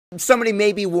somebody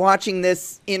may be watching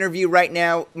this interview right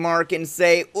now, Mark, and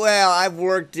say, well, I've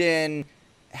worked in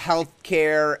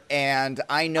healthcare and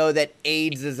I know that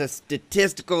AIDS is a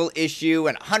statistical issue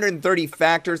and 130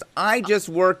 factors. I just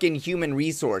work in human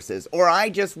resources, or I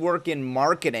just work in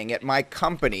marketing at my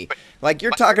company. Like,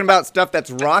 you're talking about stuff that's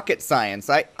rocket science.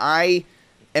 I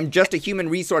am just a human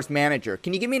resource manager.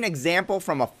 Can you give me an example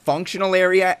from a functional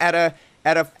area at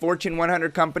a Fortune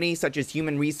 100 company such as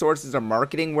human resources or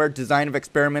marketing where design of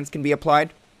experiments can be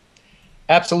applied?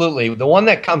 Absolutely. The one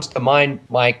that comes to mind,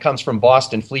 Mike, comes from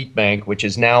Boston Fleet Bank, which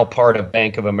is now part of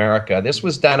Bank of America. This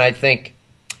was done, I think,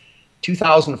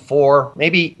 2004,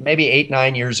 maybe 8,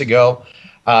 9 years ago,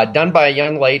 done by a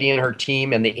young lady and her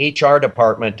team in the HR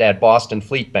department at Boston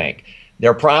Fleet Bank.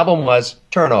 Their problem was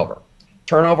turnover.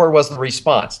 Turnover was the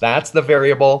response. That's the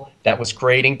variable that was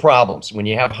creating problems. When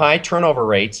you have high turnover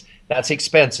rates, that's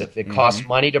expensive. It costs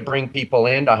money to bring people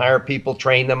in, to hire people,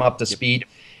 train them up to speed.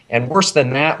 And worse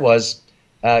than that was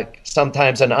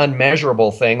sometimes an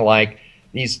unmeasurable thing, like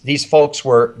these folks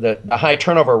were, the high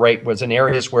turnover rate was in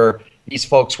areas where these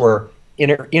folks were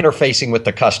interfacing with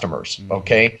the customers,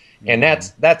 okay? And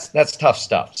that's tough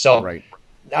stuff. So, Right.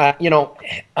 you know,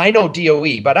 I know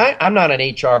DOE, but I'm not an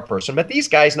HR person, but these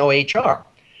guys know HR.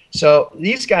 So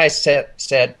these guys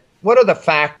said, what are the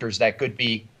factors that could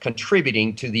be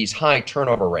contributing to these high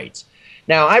turnover rates?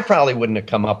 Now, I probably wouldn't have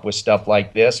come up with stuff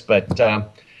like this, but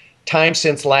time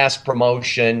since last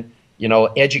promotion, you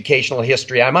know, educational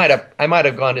history. I might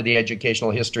have gone to the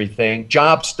educational history thing.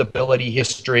 Job stability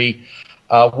history.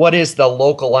 What is the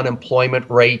local unemployment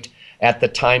rate at the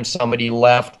time somebody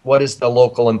left? What is the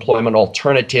local employment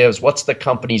alternatives? What's the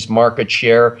company's market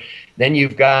share? Then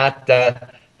you've got the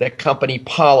company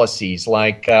policies,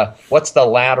 like what's the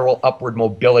lateral upward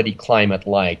mobility climate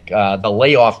like, the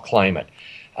layoff climate.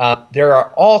 There are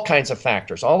all kinds of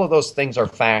factors. All of those things are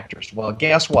factors. Well,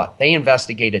 guess what? They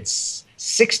investigated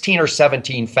 16 or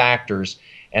 17 factors,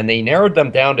 and they narrowed them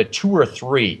down to 2 or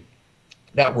 3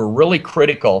 that were really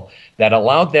critical, that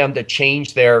allowed them to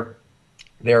change their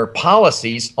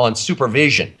policies on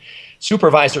supervision.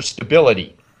 Supervisor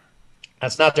stability.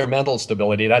 That's not their mental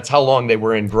stability. That's how long they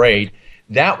were in grade.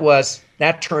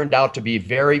 That turned out to be a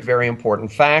very, very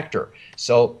important factor.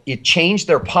 So it changed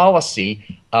their policy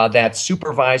that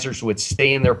supervisors would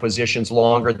stay in their positions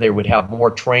longer. They would have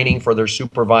more training for their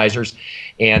supervisors.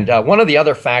 And one of the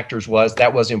other factors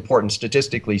that was important,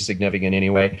 statistically significant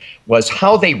anyway, was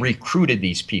how they recruited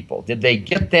these people. Did they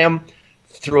get them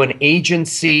through an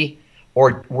agency,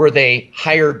 or were they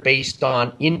hired based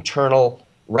on internal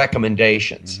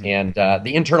recommendations? And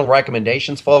the internal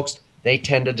recommendations, folks, they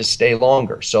tended to stay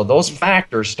longer. So those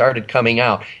factors started coming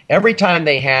out every time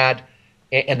they had,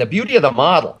 and the beauty of the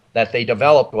model that they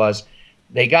developed was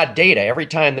they got data. Every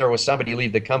time there was somebody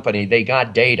leave the company, they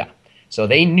got data. So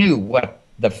they knew what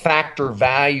the factor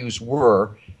values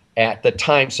were at the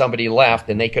time somebody left,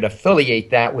 and they could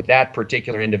affiliate that with that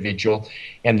particular individual,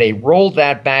 and they rolled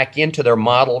that back into their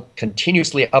model,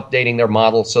 continuously updating their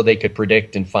model so they could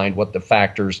predict and find what the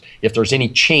factors, if there's any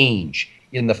change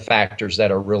in the factors that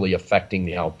are really affecting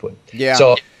the output. Yeah.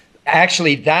 So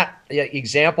actually that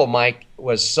example, Mike,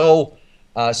 was so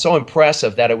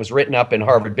impressive that it was written up in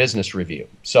Harvard Business Review.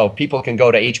 So people can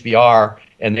go to HBR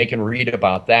and they can read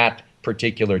about that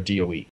particular DOE.